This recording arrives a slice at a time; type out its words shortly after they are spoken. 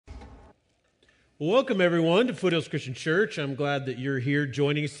Welcome, everyone, to Foothills Christian Church. I'm glad that you're here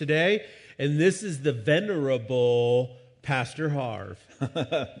joining us today. And this is the venerable Pastor Harv.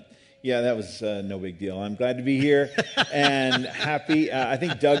 Yeah, that was no big deal. I'm glad to be here and happy. I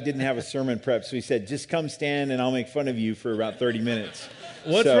think Doug didn't have a sermon prep, so he said, just come stand and I'll make fun of you for about 30 minutes.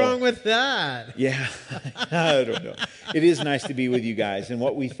 What's wrong with that? Yeah, I don't know. It is nice to be with you guys. And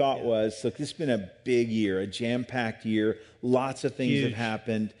what we thought was, look, this has been a big year, a jam-packed year. Lots of things have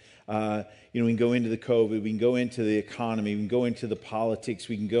happened. We can go into the COVID, we can go into the economy, we can go into the politics,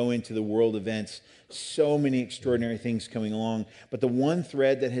 we can go into the world events. So many extraordinary things coming along. But the one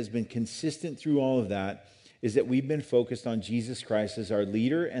thread that has been consistent through all of that is that we've been focused on Jesus Christ as our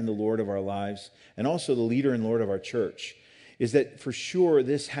leader and the Lord of our lives, and also the leader and Lord of our church. Is that for sure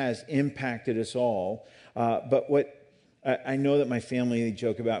this has impacted us all. But what I know that my family, they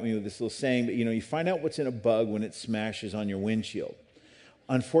joke about me with this little saying, but you find out what's in a bug when it smashes on your windshield.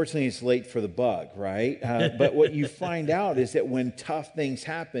 Unfortunately, it's late for the bug, right? But what you find out is that when tough things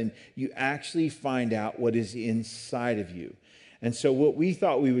happen, you actually find out what is inside of you. And so what we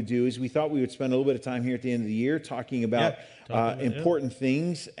thought we would do is we thought we would spend a little bit of time here at the end of the year talking about important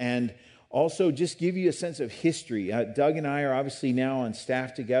things and also just give you a sense of history. Doug and I are obviously now on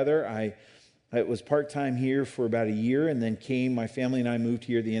staff together. I was part-time here for about a year and then my family and I moved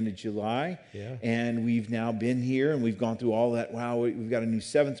here at the end of July. Yeah. And we've now been here and we've gone through all that. Wow, we've got a new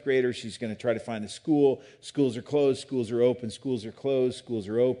 7th grader. She's going to try to find a school. Schools are closed. Schools are open. Schools are closed. Schools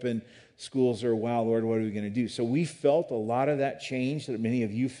are open. Schools are, wow, Lord, what are we going to do? So we felt a lot of that change that many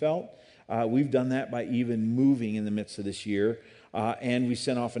of you felt. We've done that by even moving in the midst of this year. And we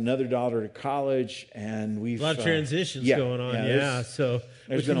sent off another daughter to college. And we've... A lot of transitions going on. So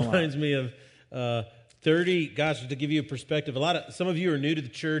which reminds me of... 30, gosh, to give you a perspective, some of you are new to the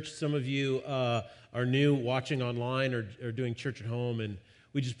church, some of you are new watching online or doing church at home, and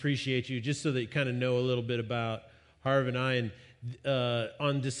we just appreciate you, just so that you kind of know a little bit about Harv and I. And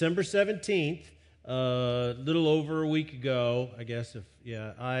on December 17th, a little over a week ago, I guess,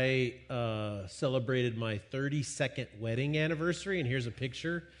 I celebrated my 32nd wedding anniversary, and here's a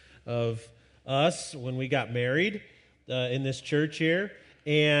picture of us when we got married in this church here,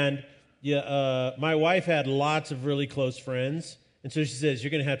 and my wife had lots of really close friends, and so she says, you're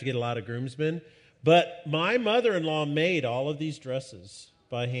going to have to get a lot of groomsmen. But my mother-in-law made all of these dresses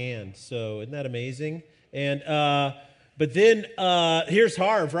by hand, so isn't that amazing? And but then here's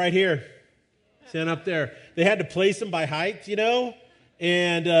Harv right here, stand up there. They had to place him by height,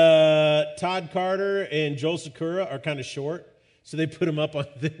 and Todd Carter and Joel Sakura are kind of short, so they put him up on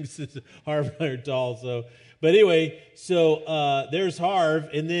things. Harv and I are tall, so... But anyway, so there's Harv,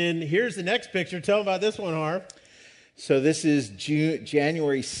 and then here's the next picture. Tell them about this one, Harv. So this is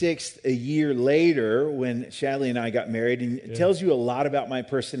January 6th, a year later, when Shadley and I got married, and it tells you a lot about my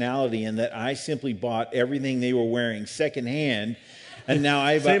personality in that I simply bought everything they were wearing secondhand, and now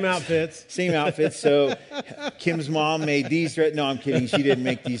I bought... Same outfits. So Kim's mom made these dresses. No, I'm kidding. She didn't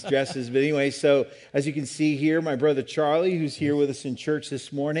make these dresses. But anyway, so as you can see here, my brother Charlie, who's here with us in church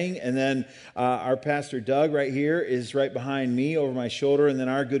this morning, and then our pastor Doug right here is right behind me over my shoulder, and then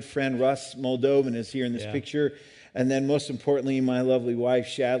our good friend Russ Moldovan is here in this picture. And then most importantly, my lovely wife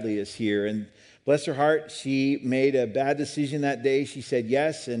Shadley is here. And bless her heart, she made a bad decision that day. She said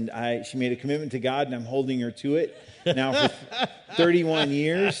yes, and she made a commitment to God, and I'm holding her to it. Now, for 31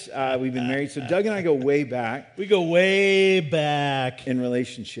 years, we've been married. So Doug and I go way back. We go way back. In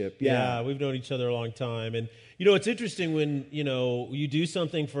relationship, yeah. We've known each other a long time. And, it's interesting when, you do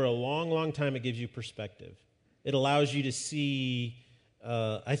something for a long, long time, it gives you perspective. It allows you to see,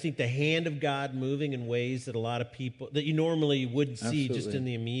 I think, the hand of God moving in ways that a lot of people, that you normally wouldn't see just in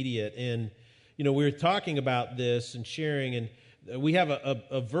the immediate. And, we were talking about this and sharing, and we have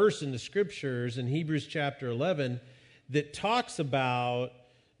a verse in the Scriptures in Hebrews chapter 11 that talks about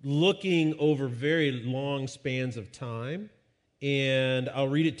looking over very long spans of time. And I'll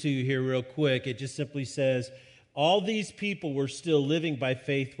read it to you here real quick. It just simply says, all these people were still living by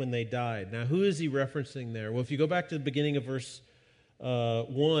faith when they died. Now, who is he referencing there? Well, if you go back to the beginning of verse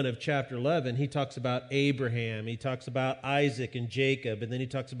 1 of chapter 11, he talks about Abraham, he talks about Isaac and Jacob, and then he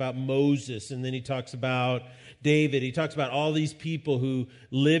talks about Moses, and then he talks about David. He talks about all these people who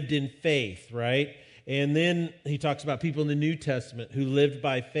lived in faith, right? And then he talks about people in the New Testament who lived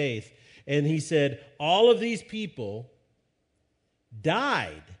by faith. And he said, all of these people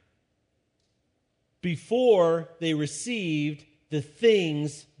died before they received the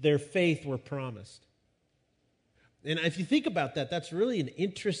things their faith were promised. And if you think about that, that's really an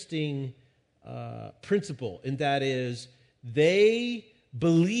interesting principle, and that is they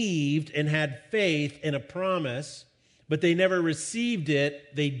believed and had faith in a promise, but they never received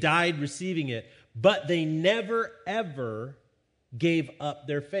it. They died receiving it. but they never, ever gave up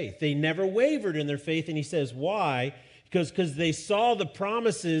their faith. They never wavered in their faith. And he says, why? Because they saw the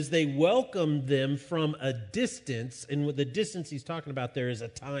promises, they welcomed them from a distance. And the distance he's talking about there is a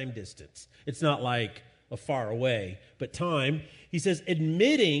time distance. It's not like a far away, but time. He says,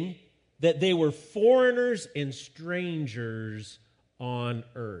 admitting that they were foreigners and strangers on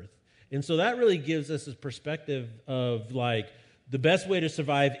earth. And so that really gives us a perspective of like the best way to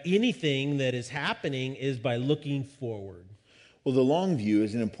survive anything that is happening is by looking forward. Well, the long view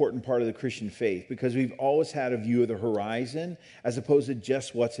is an important part of the Christian faith because we've always had a view of the horizon as opposed to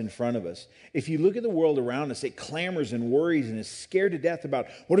just what's in front of us. If you look at the world around us, it clamors and worries and is scared to death about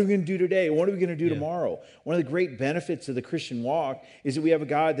what are we going to do today? What are we going to do tomorrow? One of the great benefits of the Christian walk is that we have a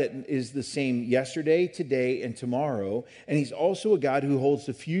God that is the same yesterday, today, and tomorrow. And he's also a God who holds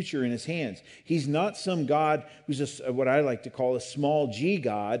the future in his hands. He's not some God who's just what I like to call a small g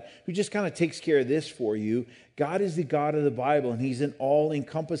God who just kind of takes care of this for you. God is the God of the Bible, and he's an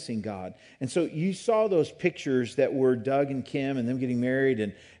all-encompassing God. And so you saw those pictures that were Doug and Kim and them getting married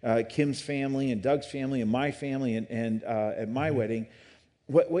and Kim's family and Doug's family and my family and at my wedding.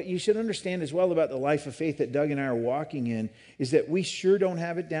 What you should understand as well about the life of faith that Doug and I are walking in is that we sure don't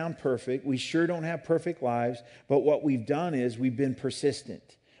have it down perfect. We sure don't have perfect lives. But what we've done is we've been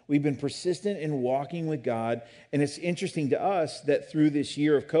persistent. We've been persistent in walking with God, and it's interesting to us that through this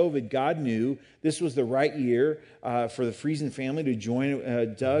year of COVID, God knew this was the right year for the Friesen family to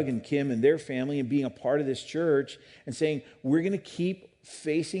join Doug and Kim and their family and being a part of this church and saying, we're going to keep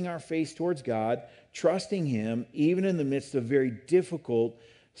facing our face towards God, trusting him, even in the midst of very difficult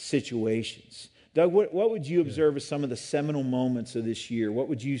situations. Doug, what would you observe as some of the seminal moments of this year? What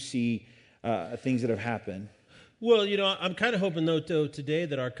would you see things that have happened? Well, I'm kind of hoping, though, today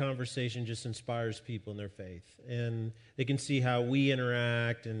that our conversation just inspires people in their faith. And they can see how we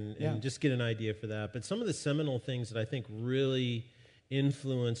interact and just get an idea for that. But some of the seminal things that I think really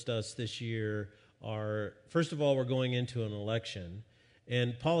influenced us this year are, first of all, we're going into an election.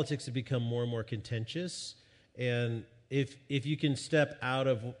 And politics have become more and more contentious. And if you can step out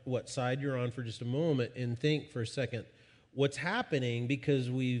of what side you're on for just a moment and think for a second, what's happening because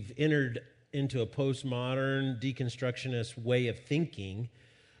we've entered into a postmodern deconstructionist way of thinking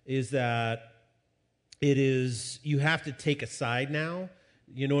is that you have to take a side now.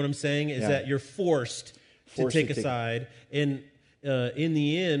 You know what I'm saying? Is that you're forced to take a side. And in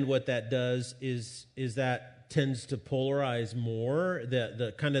the end, what that does is that tends to polarize more.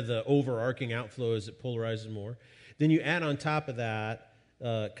 The kind of the overarching outflow is it polarizes more. Then you add on top of that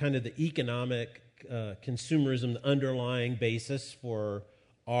kind of the economic consumerism, the underlying basis for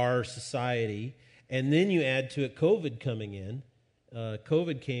our society, and then you add to it COVID coming in.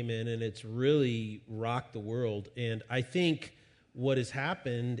 COVID came in, and it's really rocked the world. And I think what has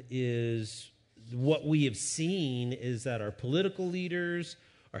happened is what we have seen is that our political leaders,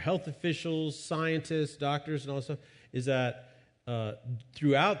 our health officials, scientists, doctors, and all that stuff, is that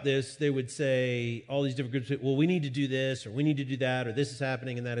throughout this, they would say, all these different groups, well, we need to do this, or we need to do that, or this is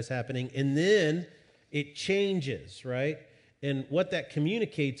happening, and that is happening. And then it changes, right? And what that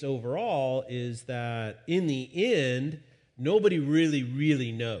communicates overall is that in the end, nobody really,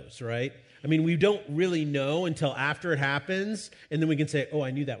 really knows, right? I mean, we don't really know until after it happens, and then we can say, oh,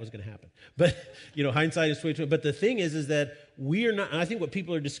 I knew that was going to happen. But, hindsight is 2020. But the thing is that we are not, and I think what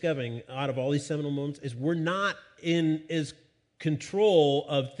people are discovering out of all these seminal moments is we're not in as control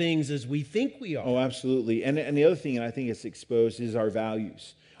of things as we think we are. Oh, absolutely. And the other thing I think it's exposed is our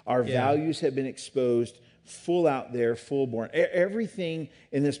values. Our values have been exposed full out there, full born. Everything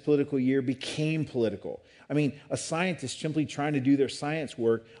in this political year became political. I mean, a scientist simply trying to do their science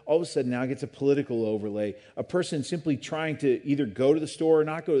work all of a sudden now gets a political overlay. A person simply trying to either go to the store or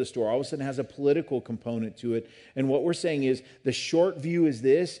not go to the store all of a sudden has a political component to it. And what we're saying is the short view is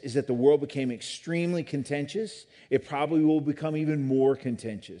that the world became extremely contentious. It probably will become even more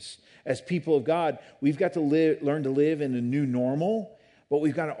contentious. As people of God, we've got to learn to live in a new normal, but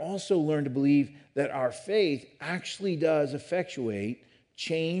we've got to also learn to believe that our faith actually does effectuate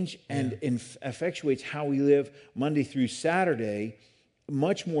change and effectuates how we live Monday through Saturday,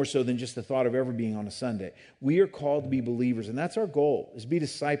 much more so than just the thought of ever being on a Sunday. We are called to be believers, and that's our goal, is be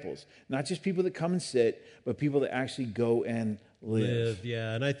disciples. Not just people that come and sit, but people that actually go and live.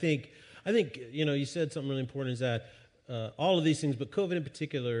 Yeah, and I think you said something really important is that all of these things, but COVID in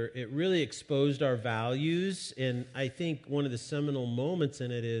particular, it really exposed our values. And I think one of the seminal moments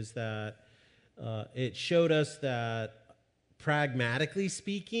in it is that it showed us that pragmatically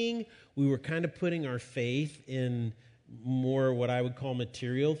speaking, we were kind of putting our faith in more what I would call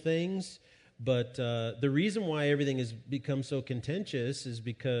material things. But the reason why everything has become so contentious is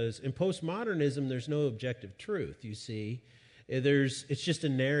because in postmodernism, there's no objective truth, you see. It's just a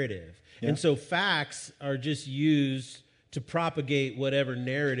narrative. Yeah. And so facts are just used to propagate whatever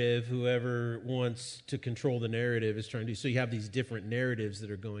narrative whoever wants to control the narrative is trying to do. So you have these different narratives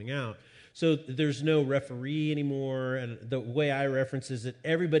that are going out. So there's no referee anymore, and the way I reference is that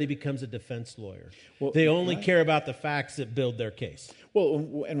everybody becomes a defense lawyer. Well, they only care about the facts that build their case.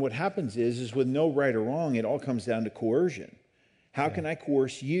 Well, and what happens is with no right or wrong, it all comes down to coercion. How can I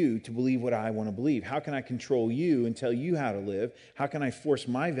coerce you to believe what I want to believe? How can I control you and tell you how to live? How can I force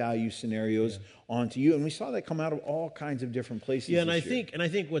my value scenarios onto you? And we saw that come out of all kinds of different places. Yeah, and I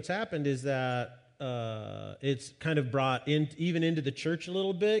think what's happened is that it's kind of brought in even into the church a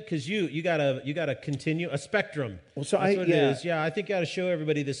little bit, because you gotta continue a spectrum. Well, so that's what it is. Yeah, I think you got to show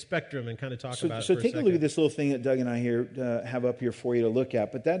everybody the spectrum and kind of talk about it. So take a look at this little thing that Doug and I here have up here for you to look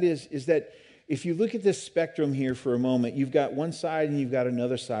at. But that is that if you look at this spectrum here for a moment, you've got one side and you've got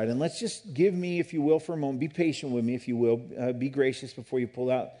another side. And let's just give me, if you will, for a moment, be patient with me, if you will. Be gracious before you pull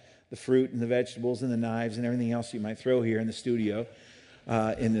out the fruit and the vegetables and the knives and everything else you might throw here in the studio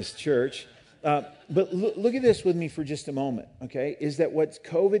in this church. But look at this with me for just a moment, okay? Is that what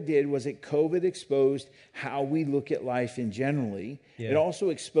COVID did was COVID exposed how we look at life in generally. Yeah. It also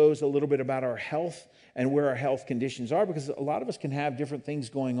exposed a little bit about our health and where our health conditions are, because a lot of us can have different things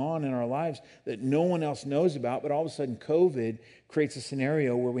going on in our lives that no one else knows about, but all of a sudden COVID creates a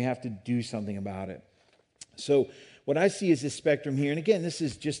scenario where we have to do something about it. So what I see is this spectrum here, and again, this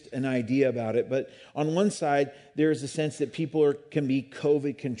is just an idea about it, but on one side, there's a sense that people can be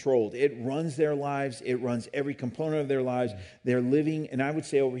COVID controlled. It runs their lives. It runs every component of their lives. They're living, and I would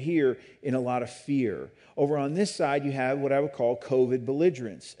say over here, in a lot of fear. Over on this side, you have what I would call COVID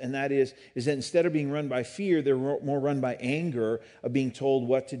belligerence, and that is that instead of being run by fear, they're more run by anger of being told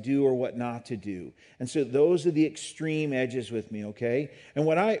what to do or what not to do. And so those are the extreme edges with me, okay? And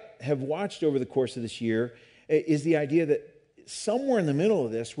what I have watched over the course of this year is the idea that somewhere in the middle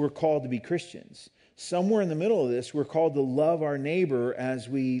of this, we're called to be Christians. Somewhere in the middle of this, we're called to love our neighbor as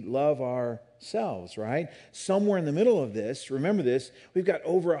we love ourselves, right? Somewhere in the middle of this, remember this, we've got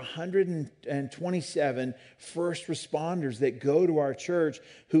over 127 first responders that go to our church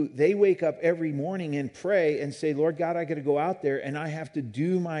who they wake up every morning and pray and say, Lord God, I got to go out there and I have to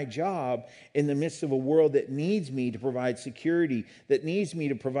do my job in the midst of a world that needs me to provide security, that needs me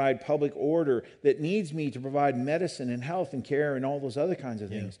to provide public order, that needs me to provide medicine and health and care and all those other kinds of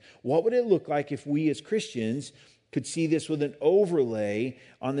things. What would it look like if we as Christians could see this with an overlay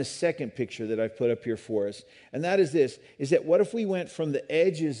on the second picture that I've put up here for us? And that is this, is that what if we went from the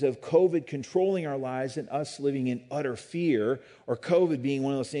edges of COVID controlling our lives and us living in utter fear, or COVID being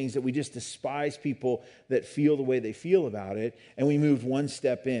one of those things that we just despise people that feel the way they feel about it, and we moved one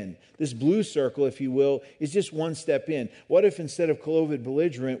step in. This blue circle, if you will, is just one step in. What if instead of COVID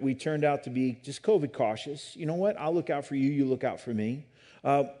belligerent, we turned out to be just COVID cautious? You know what? I'll look out for you, you look out for me.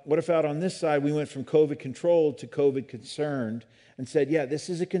 What if out on this side we went from COVID controlled to COVID concerned and said, yeah, this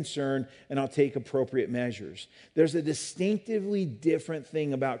is a concern and I'll take appropriate measures. There's a distinctively different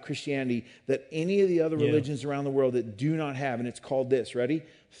thing about Christianity that any of the other religions around the world that do not have, and it's called this, ready?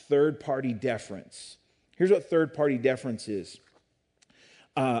 Third-party deference. Here's what third-party deference is.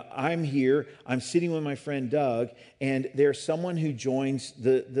 I'm here, I'm sitting with my friend Doug, and there's someone who joins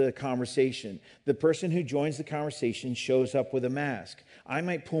the conversation. The person who joins the conversation shows up with a mask. I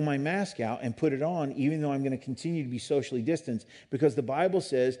might pull my mask out and put it on, even though I'm going to continue to be socially distanced, because the Bible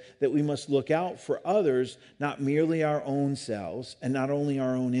says that we must look out for others, not merely our own selves, and not only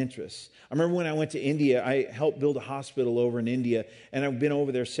our own interests. I remember when I went to India, I helped build a hospital over in India, and I've been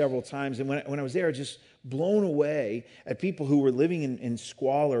over there several times, and when I was there, I just blown away at people who were living in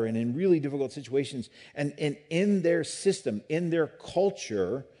squalor and in really difficult situations. And in their system, in their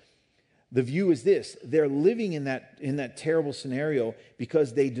culture, the view is this: they're living in that terrible scenario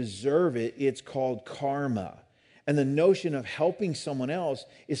because they deserve it. It's called karma. And the notion of helping someone else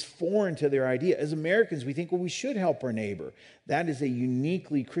is foreign to their idea. As Americans, we think, well, we should help our neighbor. That is a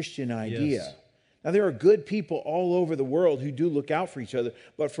uniquely Christian idea. Yes. Now, there are good people all over the world who do look out for each other,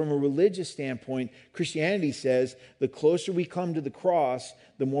 but from a religious standpoint, Christianity says the closer we come to the cross,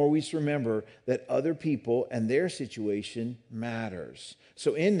 the more we remember that other people and their situation matters.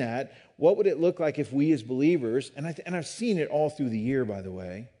 So in that, what would it look like if we as believers, and I've seen it all through the year, by the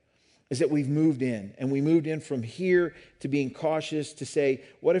way, is that we've moved in, and we moved in from here to being cautious to say,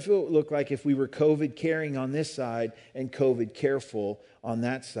 what if it would look like if we were COVID caring on this side and COVID careful on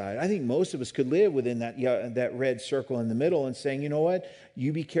that side? I think most of us could live within that red circle in the middle and saying, you know what,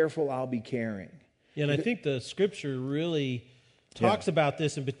 you be careful, I'll be caring. Yeah, and I think the scripture really talks about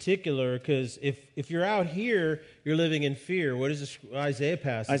this in particular, because if you're out here, you're living in fear. What does this Isaiah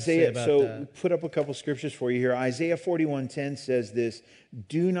passage say about that? We put up a couple scriptures for you here. Isaiah 41:10 says this,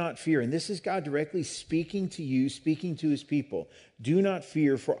 do not fear. And this is God directly speaking to you, speaking to his people. Do not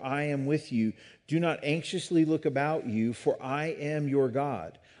fear, for I am with you. Do not anxiously look about you, for I am your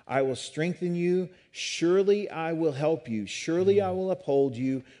God. I will strengthen you. Surely I will help you. Surely I will uphold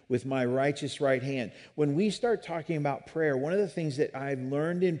you with my righteous right hand. When we start talking about prayer, one of the things that I've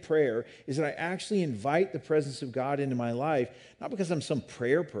learned in prayer is that I actually invite the presence of God into my life, not because I'm some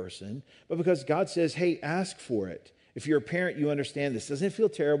prayer person, but because God says, hey, ask for it. If you're a parent, you understand this. Doesn't it feel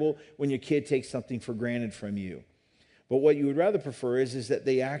terrible when your kid takes something for granted from you? But what you would rather prefer is that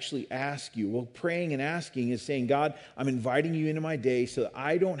they actually ask you. Well, praying and asking is saying, God, I'm inviting you into my day so that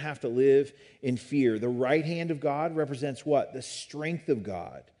I don't have to live in fear. The right hand of God represents what? The strength of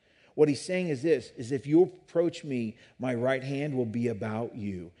God. What he's saying is this, is if you approach me, my right hand will be about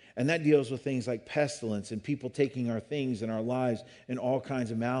you. And that deals with things like pestilence and people taking our things in our lives and all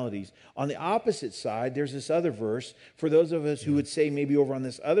kinds of maladies. On the opposite side, there's this other verse. For those of us who would say maybe over on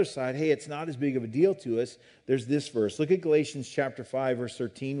this other side, hey, it's not as big of a deal to us, there's this verse. Look at Galatians chapter 5, verse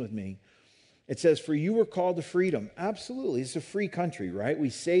 13 with me. It says, for you were called to freedom. Absolutely, it's a free country, right? We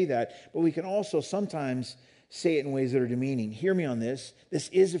say that, but we can also sometimes say it in ways that are demeaning. Hear me on this. This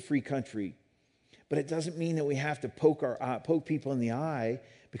is a free country, but it doesn't mean that we have to poke people in the eye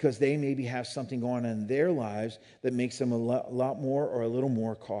because they maybe have something going on in their lives that makes them a lot more or a little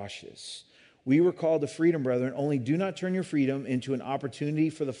more cautious. We were called to freedom, brethren, only do not turn your freedom into an opportunity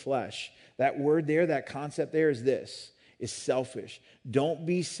for the flesh. That word there, that concept there is this, is selfish. Don't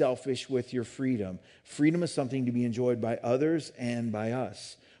be selfish with your freedom. Freedom is something to be enjoyed by others and by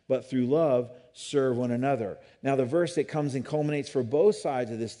us. But through love, serve one another. Now, the verse that comes and culminates for both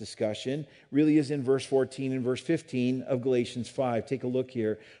sides of this discussion really is in verse 14 and verse 15 of Galatians 5. Take a look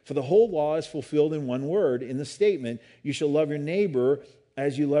here. For the whole law is fulfilled in one word, in the statement, you shall love your neighbor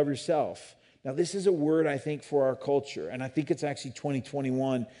as you love yourself. Now, this is a word, I think, for our culture, and I think it's actually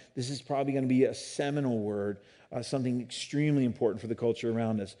 2021. This is probably going to be a seminal word, something extremely important for the culture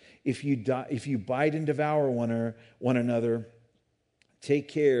around us. If you bite and devour one another, take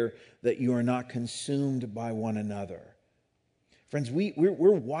care that you are not consumed by one another. Friends,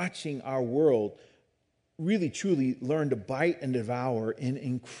 we're watching our world really, truly learn to bite and devour in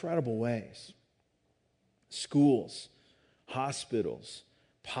incredible ways. Schools, hospitals,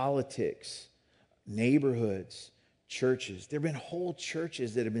 politics, neighborhoods, churches. There have been whole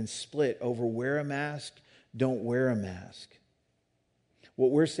churches that have been split over wear a mask, don't wear a mask.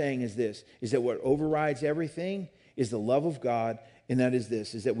 What we're saying is this, is that what overrides everything is the love of God. And that is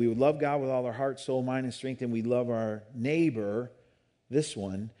this, is that we would love God with all our heart, soul, mind, and strength, and we love our neighbor, this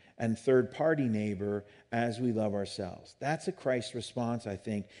one, and third-party neighbor as we love ourselves. That's a Christ response, I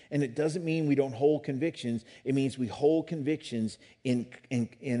think. And it doesn't mean we don't hold convictions. It means we hold convictions in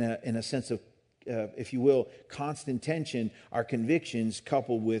a sense of, if you will, constant tension, our convictions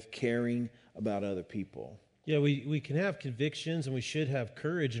coupled with caring about other people. Yeah, we can have convictions, and we should have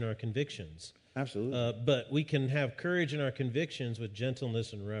courage in our convictions. Absolutely. But we can have courage in our convictions with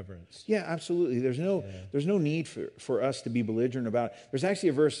gentleness and reverence. Yeah, absolutely. There's no need for us to be belligerent about it. There's actually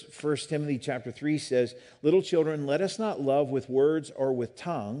a verse, 1 Timothy chapter 3 says, little children, let us not love with words or with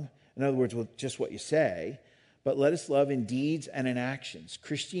tongue, in other words, with just what you say, but let us love in deeds and in actions.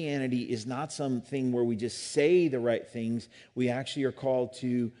 Christianity is not something where we just say the right things. We actually are called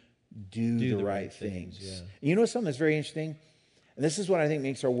to do the right things. Yeah. You know something that's very interesting? And this is what I think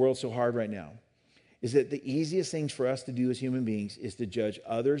makes our world so hard right now, is that the easiest things for us to do as human beings is to judge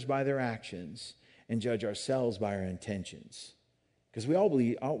others by their actions and judge ourselves by our intentions. Because we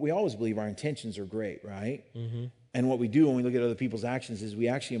always believe our intentions are great, right? Mm-hmm. And what we do when we look at other people's actions is we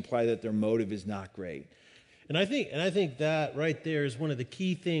actually imply that their motive is not great. And I think that right there is one of the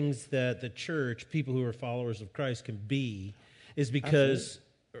key things that the church, people who are followers of Christ, can be, is because,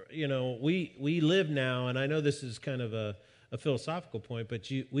 we live now, and I know this is kind of a philosophical point,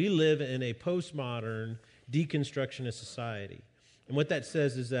 but we live in a postmodern deconstructionist society. And what that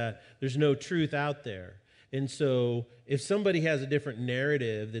says is that there's no truth out there. And so if somebody has a different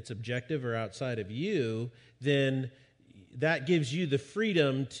narrative that's objective or outside of you, then that gives you the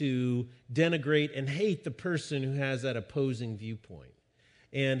freedom to denigrate and hate the person who has that opposing viewpoint.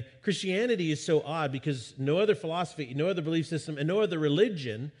 And Christianity is so odd because no other philosophy, no other belief system, and no other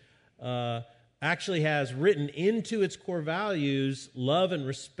religion actually has written into its core values love and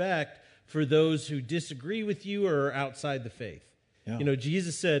respect for those who disagree with you or are outside the faith. Yeah. You know,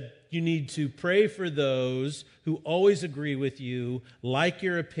 Jesus said you need to pray for those who always agree with you, like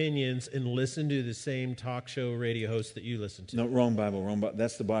your opinions, and listen to the same talk show radio hosts that you listen to. No, wrong Bible.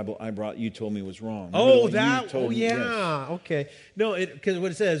 That's the Bible I brought. You told me was wrong. Oh, that? Oh, yeah. Yes. Okay. No, because what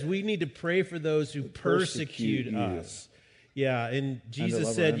it says, we need to pray for those who persecute us. Yeah, and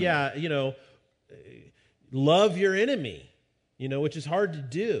Jesus said, yeah, you know, love your enemy, you know, which is hard to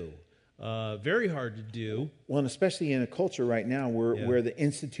do. Very hard to do. Well, and especially in a culture right now where the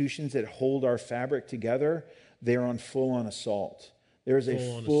institutions that hold our fabric together, they're on full-on assault. There is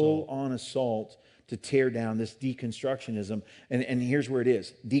a full-on assault to tear down this deconstructionism. And here's where it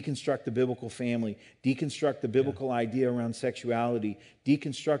is. Deconstruct the biblical family. Deconstruct the biblical idea around sexuality.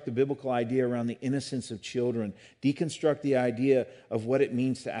 Deconstruct the biblical idea around the innocence of children. Deconstruct the idea of what it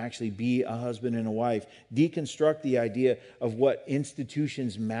means to actually be a husband and a wife. Deconstruct the idea of what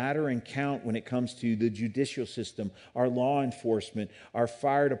institutions matter and count when it comes to the judicial system, our law enforcement, our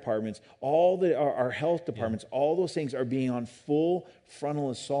fire departments, our health departments. All those things are being on full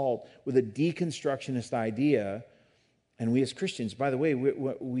frontal assault with a deconstructionist idea. And we as Christians, by the way,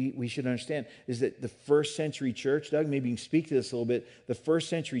 we should understand is that the first century church, Doug, maybe you can speak to this a little bit, the first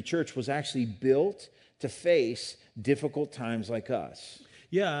century church was actually built to face difficult times like us.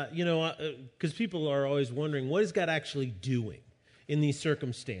 Yeah, you know, because people are always wondering, what is God actually doing in these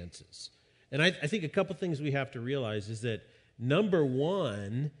circumstances? And I think a couple things we have to realize is that, number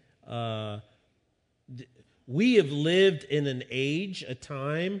one, we have lived in an age, a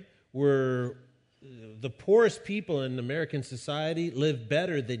time, where the poorest people in American society live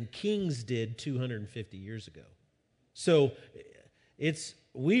better than kings did 250 years ago. So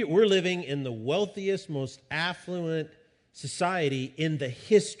we're living in the wealthiest, most affluent society in the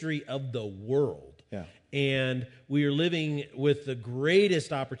history of the world. Yeah. And we are living with the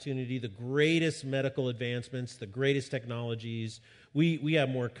greatest opportunity, the greatest medical advancements, the greatest technologies. We have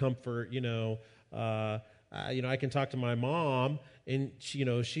more comfort, you know. I can talk to my mom, and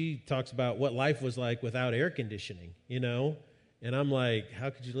she talks about what life was like without air conditioning, you know, and I'm like, how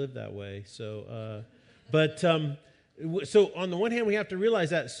could you live that way? So, so on the one hand, we have to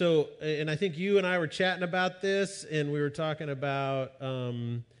realize that. So, and I think you and I were chatting about this, and we were talking about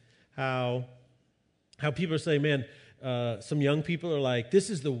how people are saying, man, some young people are like, this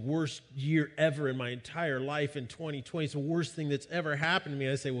is the worst year ever in my entire life in 2020. It's the worst thing that's ever happened to me.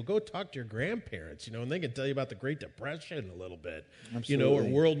 I say, well, go talk to your grandparents, you know, and they can tell you about the Great Depression a little bit, Absolutely. You know, or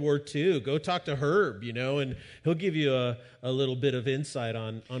World War II. Go talk to Herb, you know, and he'll give you a little bit of insight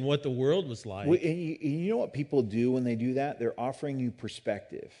on what the world was like. Well, and you know what people do when they do that? They're offering you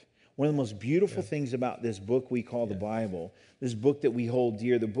perspective. One of the most beautiful things about this book we call the Bible, this book that we hold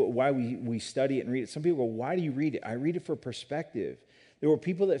dear, the book, why we study it and read it. Some people go, why do you read it? I read it for perspective. There were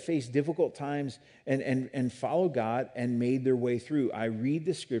people that faced difficult times and followed God and made their way through. I read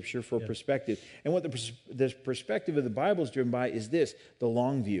the scripture for perspective. And what the perspective of the Bible is driven by is this, the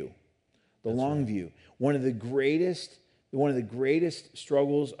long view. The long view. One of the greatest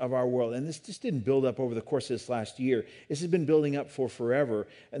struggles of our world, and this just didn't build up over the course of this last year. This has been building up for forever,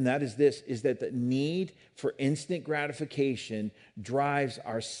 and that is this, is that the need for instant gratification drives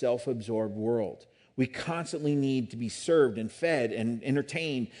our self-absorbed world. We constantly need to be served and fed and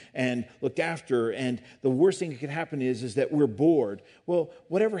entertained and looked after, and the worst thing that could happen is that we're bored. Well,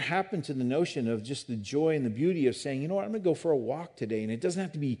 whatever happened to the notion of just the joy and the beauty of saying, you know what, I'm going to go for a walk today, and it doesn't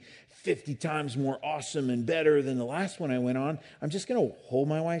have to be 50 times more awesome and better than the last one I went on. I'm just going to hold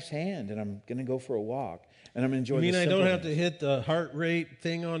my wife's hand, and I'm going to go for a walk. And I'm enjoying. You mean I don't have to hit the heart rate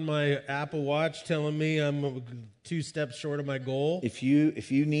thing on my Apple Watch telling me I'm 2 steps short of my goal? If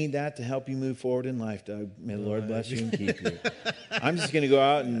you need that to help you move forward in life, Doug, may the Lord bless you and keep you. I'm just going to go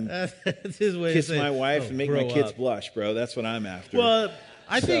out and kiss my wife and make my kids blush, bro. That's what I'm after. Well,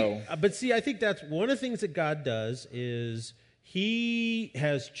 I think that's one of the things that God does is He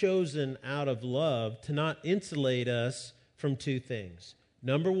has chosen out of love to not insulate us from 2 things.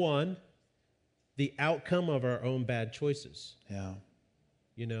 Number one, the outcome of our own bad choices. Yeah.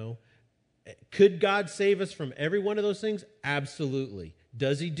 You know, could God save us from every one of those things? Absolutely.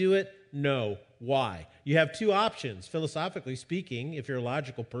 Does He do it? No. Why? You have 2 options. Philosophically speaking, if you're a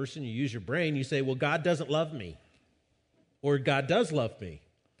logical person, you use your brain, you say, well, God doesn't love me. Or God does love me.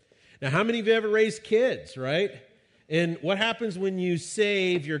 Now, how many of you ever raised kids, right? And what happens when you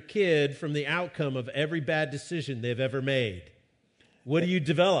save your kid from the outcome of every bad decision they've ever made? What do you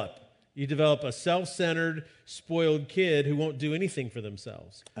develop? You develop a self-centered, spoiled kid who won't do anything for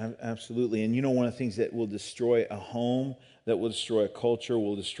themselves. Absolutely. And you know, one of the things that will destroy a home, that will destroy a culture,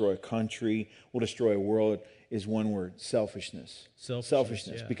 will destroy a country, will destroy a world, is one word: selfishness.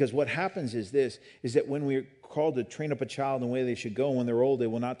 Selfishness. Yeah. Because what happens is this, is that when we're called to train up a child in the way they should go, and when they're old, they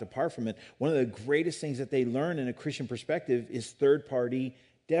will not depart from it. One of the greatest things that they learn in a Christian perspective is third-party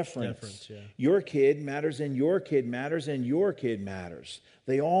deference. Yeah. Your kid matters, and your kid matters, and your kid matters.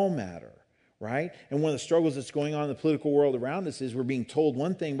 They all matter, right? And one of the struggles that's going on in the political world around us is we're being told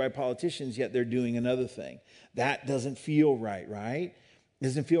one thing by politicians, yet they're doing another thing. That doesn't feel right, right? It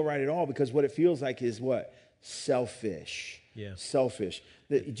doesn't feel right at all, because what it feels like is what? Selfish. Yeah. Selfish.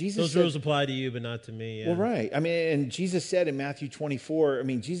 Those rules apply to you, but not to me. Yeah. Well, right. I mean, and Jesus said in Matthew 24, I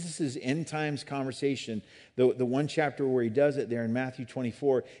mean, Jesus' end times conversation, the one chapter where he does it there in Matthew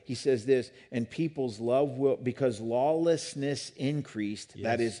 24, he says this, and people's love will, because lawlessness increased, Yes.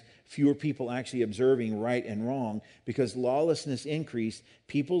 that is, fewer people actually observing right and wrong, because lawlessness increased,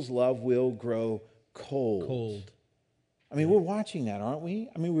 people's love will grow cold. I mean, we're watching that, aren't we?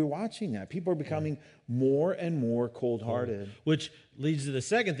 I mean, we're watching that. People are becoming more and more cold-hearted. Which leads to the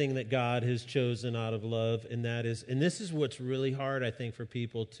second thing that God has chosen out of love, and that is, and this is what's really hard, I think, for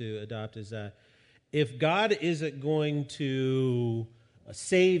people to adopt, is that if God isn't going to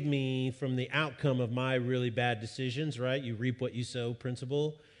save me from the outcome of my really bad decisions, right? You reap what you sow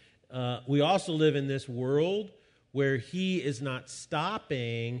principle. We also live in this world where he is not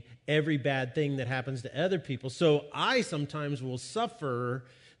stopping every bad thing that happens to other people. So I sometimes will suffer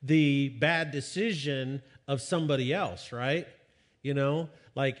the bad decision of somebody else, right? You know,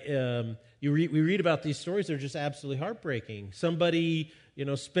 like we read about these stories, they're just absolutely heartbreaking. Somebody,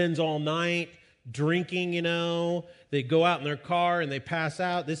 spends all night drinking, they go out in their car and they pass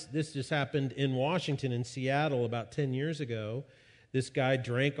out. This just happened in Washington, in Seattle, about 10 years ago. This guy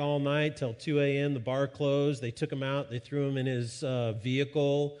drank all night till 2 a.m. The bar closed. They took him out. They threw him in his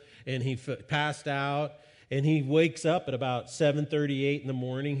vehicle, and he passed out. And he wakes up at about 7:38 in the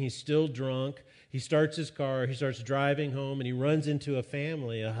morning. He's still drunk. He starts his car. He starts driving home, and he runs into a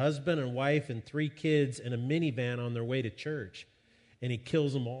family, a husband and wife and 3 kids in a minivan on their way to church. And he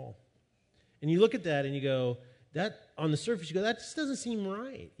kills them all. And you look at that, and you go, that on the surface, you go, that just doesn't seem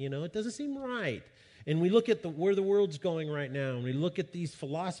right. It doesn't seem right. And we look at where the world's going right now, and we look at these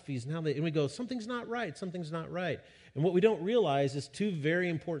philosophies and and we go, something's not right, something's not right. And what we don't realize is 2 very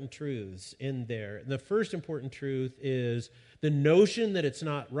important truths in there. The first important truth is the notion that it's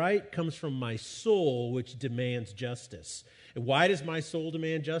not right comes from my soul, which demands justice. And why does my soul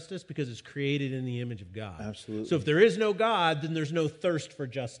demand justice? Because it's created in the image of God. Absolutely. So if there is no God, then there's no thirst for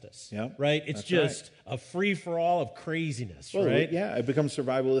justice. Yep. Right? It's just a free-for-all of craziness, right? Yeah, it becomes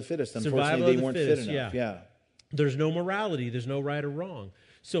survival of the fittest. Unfortunately, they weren't fit enough. Yeah. There's no morality. There's no right or wrong.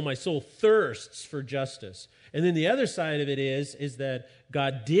 So my soul thirsts for justice. And then the other side of it is that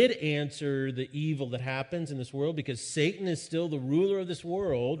God did answer the evil that happens in this world, because Satan is still the ruler of this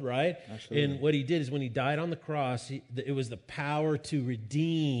world, right? Absolutely. And what he did is when he died on the cross, it was the power to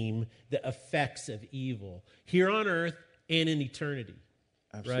redeem the effects of evil here on earth and in eternity.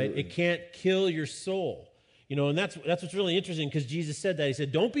 Absolutely. Right? It can't kill your soul. And that's what's really interesting, because Jesus said that. He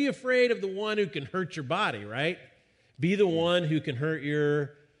said, don't be afraid of the one who can hurt your body, right? Be the one who can hurt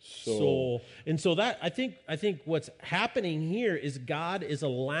your soul. And so that I think what's happening here is God is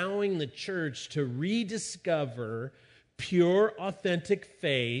allowing the church to rediscover pure, authentic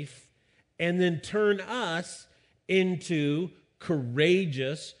faith, and then turn us into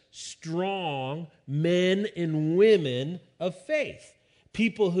courageous, strong men and women of faith.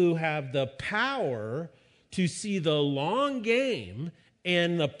 People who have the power to see the long game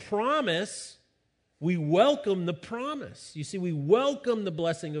and the promise. We welcome the promise. You see, we welcome the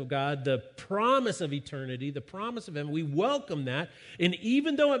blessing of God, the promise of eternity, the promise of heaven. We welcome that. And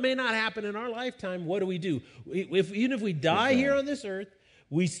even though it may not happen in our lifetime, what do? Even if we die here on this earth,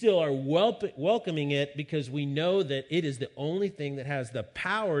 we still are welcoming it, because we know that it is the only thing that has the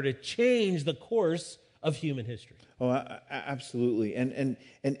power to change the course of human history. Oh, absolutely. And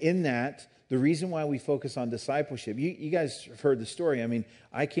in that, the reason why we focus on discipleship, you guys have heard the story. I mean,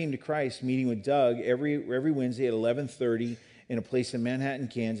 I came to Christ meeting with Doug every Wednesday at 11:30 in a place in Manhattan,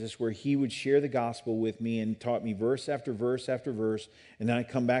 Kansas, where he would share the gospel with me and taught me verse after verse after verse. And then I'd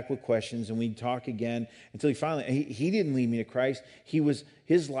come back with questions, and we'd talk again until he didn't lead me to Christ.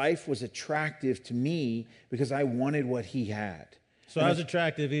 His life was attractive to me because I wanted what he had. So I was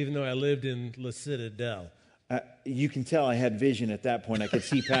attractive even though I lived in La Citadelle. You can tell I had vision at that point. I could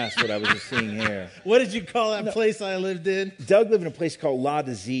see past what I was just seeing here. What did you call that place I lived in? Doug lived in a place called La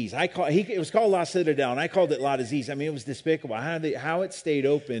Disease. It was called La Citadelle, and I called it La Disease. I mean, it was despicable. How it stayed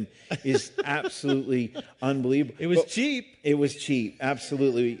open is absolutely unbelievable. It was cheap. It was cheap,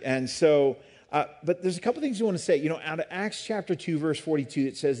 absolutely. And so But there's a couple things you want to say. Out of Acts chapter 2, verse 42,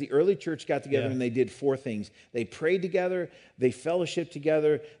 it says the early church got together and they did 4 things. They prayed together, they fellowshiped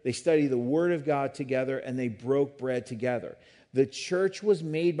together, they studied the Word of God together, and they broke bread together. The church was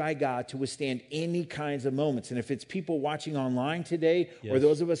made by God to withstand any kinds of moments. And if it's people watching online today, or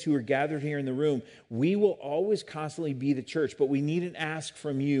those of us who are gathered here in the room, we will always constantly be the church. But we need an ask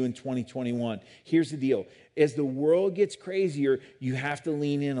from you in 2021. Here's the deal. As the world gets crazier, you have to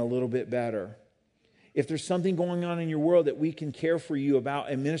lean in a little bit better. If there's something going on in your world that we can care for you about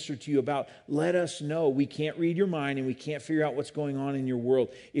and minister to you about, let us know. We can't read your mind and we can't figure out what's going on in your world.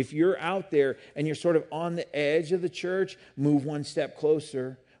 If you're out there and you're sort of on the edge of the church, move one step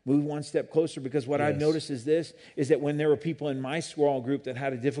closer. Move one step closer, because what I've noticed is that when there were people in my small group that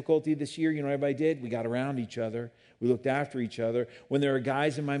had a difficulty this year, you know what everybody did? We got around each other. We looked after each other. When there were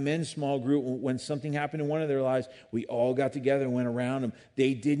guys in my men's small group, when something happened in one of their lives, we all got together and went around them.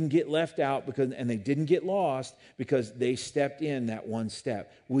 They didn't get left out and they didn't get lost because they stepped in that one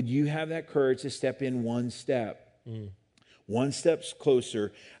step. Would you have that courage to step in one step? One step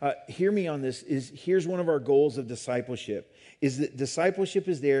closer. Hear me on this. Here's one of our goals of discipleship. Is that discipleship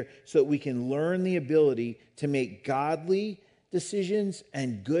is there so that we can learn the ability to make godly decisions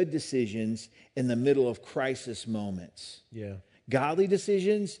and good decisions in the middle of crisis moments. Yeah. Godly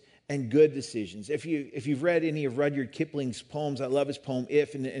decisions and good decisions. If you've read any of Rudyard Kipling's poems, I love his poem,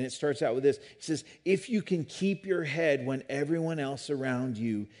 If, and it starts out with this. He says, if you can keep your head when everyone else around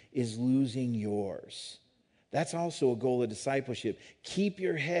you is losing yours. That's also a goal of discipleship. Keep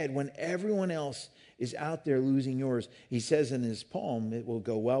your head when everyone else is out there losing yours. He says in his poem, it will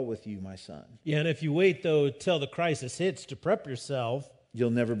go well with you, my son. Yeah, and if you wait, though, till the crisis hits to prep yourself, you'll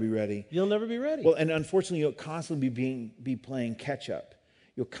never be ready. You'll never be ready. Well, and unfortunately, you'll constantly be playing catch up.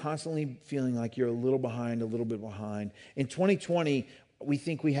 You'll constantly feeling like you're a little bit behind. In 2020, we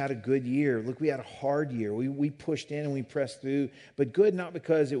think we had a good year. Look, we had a hard year. We pushed in and we pressed through, but good not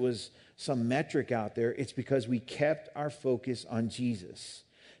because it was some metric out there. It's because we kept our focus on Jesus.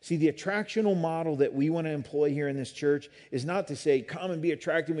 See, the attractional model that we want to employ here in this church is not to say, come and be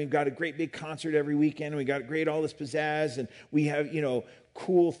attractive. We've got a great big concert every weekend. And we got all this pizzazz and we have,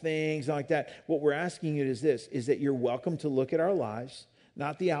 cool things like that. What we're asking you is this, is that you're welcome to look at our lives,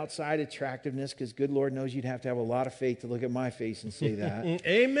 not the outside attractiveness, because good Lord knows you'd have to have a lot of faith to look at my face and say that.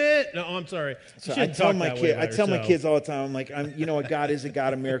 Amen. No, I'm sorry. So I tell my kids all the time, I'm like, what God is a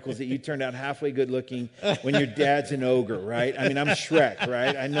God of miracles, that you turned out halfway good looking when your dad's an ogre, right? I mean, I'm Shrek,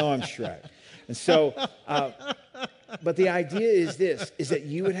 right? I know I'm Shrek. And so, but the idea is this, is that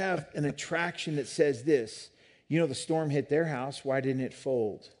you would have an attraction that says this, the storm hit their house, why didn't it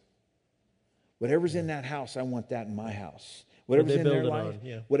fold? Whatever's in that house, I want that in my house. Whatever's in their life,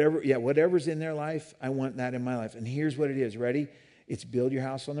 whatever's in their life, I want that in my life. And here's what it is. Ready? It's build your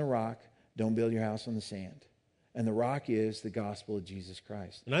house on the rock. Don't build your house on the sand. And the rock is the gospel of Jesus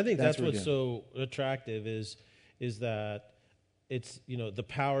Christ. And I think that's what's so attractive is that it's, the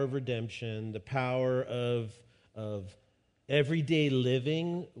power of redemption, the power of everyday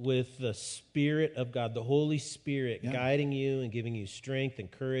living with the Spirit of God, the Holy Spirit guiding you and giving you strength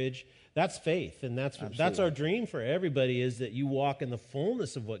and courage. That's faith, and that's our dream for everybody, is that you walk in the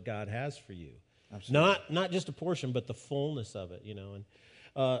fullness of what God has for you. Absolutely. Not just a portion, but the fullness of it, And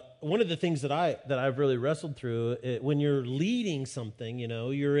one of the things that I've really wrestled through, when you're leading something,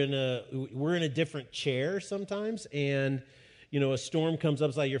 we're in a different chair sometimes, and a storm comes up.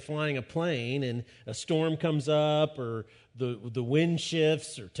 It's like you're flying a plane, and a storm comes up, or the wind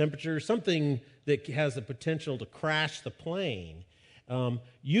shifts, or temperature, something that has the potential to crash the plane.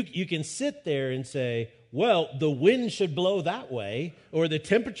 You can sit there and say, well, the wind should blow that way, or the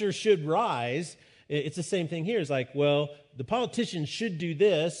temperature should rise. It's the same thing here. It's like, well, the politicians should do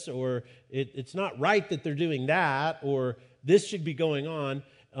this, or it's not right that they're doing that, or this should be going on.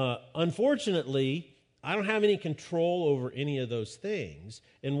 Unfortunately, I don't have any control over any of those things.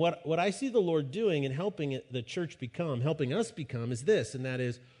 And what I see the Lord doing and helping the church helping us become is this, and that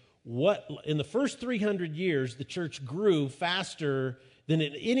is, in the first 300 years, the church grew faster than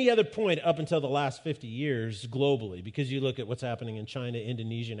at any other point up until the last 50 years globally. Because you look at what's happening in China,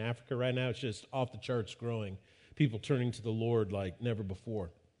 Indonesia, and Africa right now, it's just off the charts growing. People turning to the Lord like never before.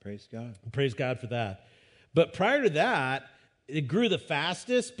 Praise God. Praise God for that. But prior to that, it grew the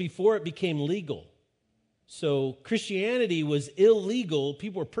fastest before it became legal. So Christianity was illegal.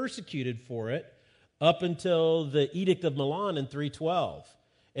 People were persecuted for it up until the Edict of Milan in 312.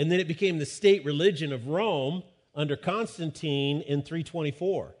 And then it became the state religion of Rome under Constantine in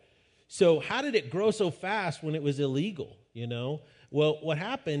 324. So how did it grow so fast when it was illegal, Well, what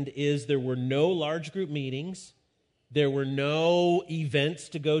happened is there were no large group meetings. There were no events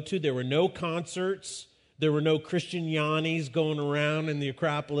to go to. There were no concerts. There were no Christian Yannis going around in the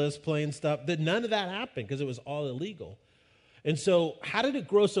Acropolis playing stuff. None of that happened because it was all illegal. And so how did it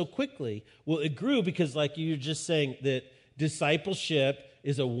grow so quickly? Well, it grew because, like you were just saying, that discipleship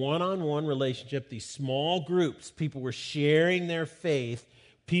is a one-on-one relationship. These small groups, people were sharing their faith.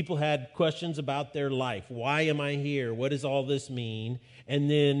 People had questions about their life. Why am I here? What does all this mean? And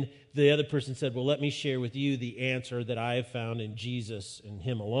then the other person said, well, let me share with you the answer that I have found in Jesus and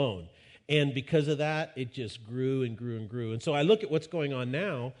Him alone. And because of that, it just grew and grew and grew. And so I look at what's going on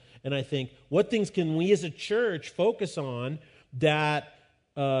now, and I think, what things can we as a church focus on that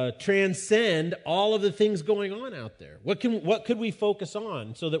transcend all of the things going on out there? What could we focus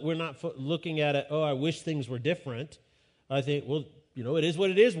on so that we're not looking at it, oh, I wish things were different? I think, well, it is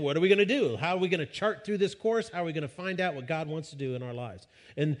what it is. What are we going to do? How are we going to chart through this course? How are we going to find out what God wants to do in our lives?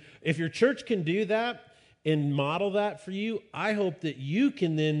 And if your church can do that and model that for you, I hope that you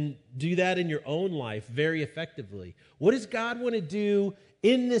can then do that in your own life very effectively. What does God want to do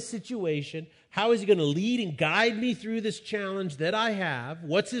in this situation? How is He going to lead and guide me through this challenge that I have?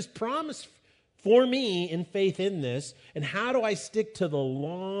 What's His promise for me in faith in this? And how do I stick to the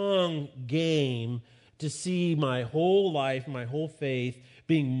long game to see my whole life, my whole faith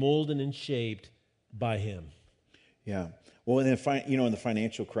being molded and shaped by Him? Yeah. Well, in the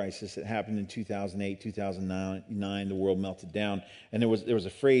financial crisis that happened in 2008, 2009, the world melted down. And there was a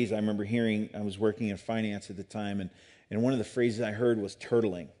phrase I remember hearing. I was working in finance at the time, and one of the phrases I heard was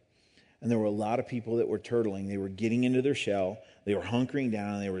turtling. And there were a lot of people that were turtling. They were getting into their shell. They were hunkering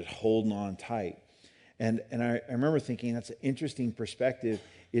down, and they were holding on tight. And I remember thinking, that's an interesting perspective.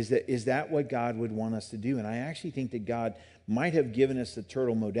 Is that what God would want us to do? And I actually think that God might have given us the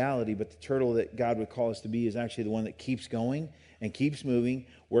turtle modality, but the turtle that God would call us to be is actually the one that keeps going and keeps moving,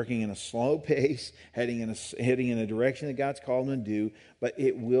 working in a slow pace, heading in a direction that God's called them to do. But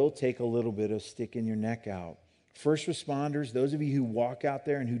it will take a little bit of sticking your neck out. First responders, those of you who walk out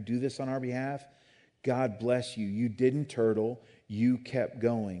there and who do this on our behalf, God bless you. You didn't turtle. You kept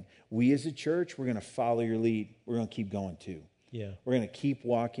going. We as a church, we're going to follow your lead. We're going to keep going too. Yeah. We're going to keep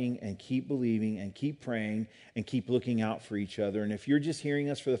walking and keep believing and keep praying and keep looking out for each other. And if you're just hearing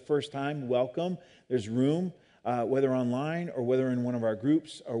us for the first time, welcome. There's room, whether online or whether in one of our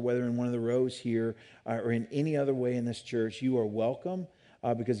groups or whether in one of the rows here or in any other way in this church, you are welcome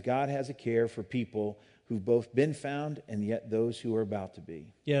because God has a care for people who've both been found and yet those who are about to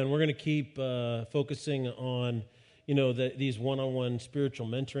be. Yeah, and we're going to keep focusing on these one-on-one spiritual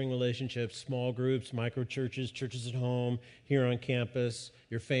mentoring relationships, small groups, micro churches, churches at home, here on campus,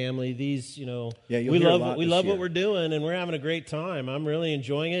 your family. These, we love what we're doing, and we're having a great time. I'm really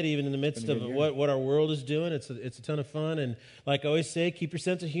enjoying it, even in the midst of what our world is doing. It's a ton of fun, and like I always say, keep your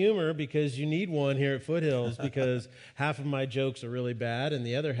sense of humor because you need one here at Foothills. Because half of my jokes are really bad, and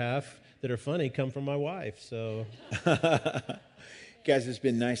the other half that are funny come from my wife. So. Guys, it's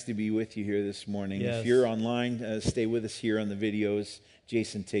been nice to be with you here this morning. Yes. If you're online, stay with us here on the videos.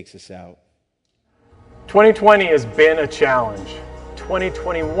 Jason takes us out. 2020 has been a challenge.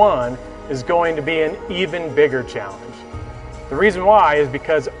 2021 is going to be an even bigger challenge. The reason why is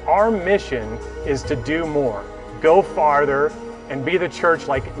because our mission is to do more, go farther, and be the church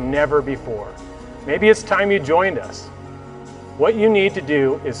like never before. Maybe it's time you joined us. What you need to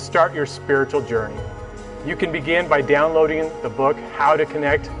do is start your spiritual journey. You can begin by downloading the book, How to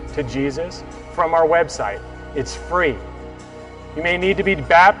Connect to Jesus, from our website. It's free. You may need to be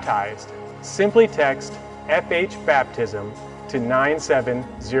baptized. Simply text FH Baptism to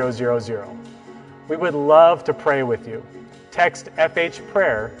 97000. We would love to pray with you. Text FH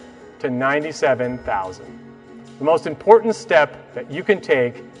Prayer to 97,000. The most important step that you can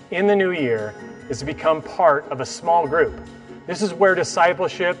take in the new year is to become part of a small group. This is where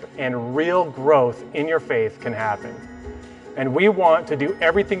discipleship and real growth in your faith can happen. And we want to do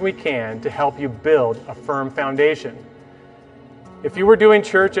everything we can to help you build a firm foundation. If you were doing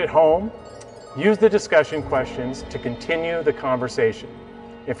church at home, use the discussion questions to continue the conversation.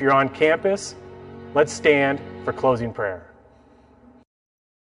 If you're on campus, let's stand for closing prayer.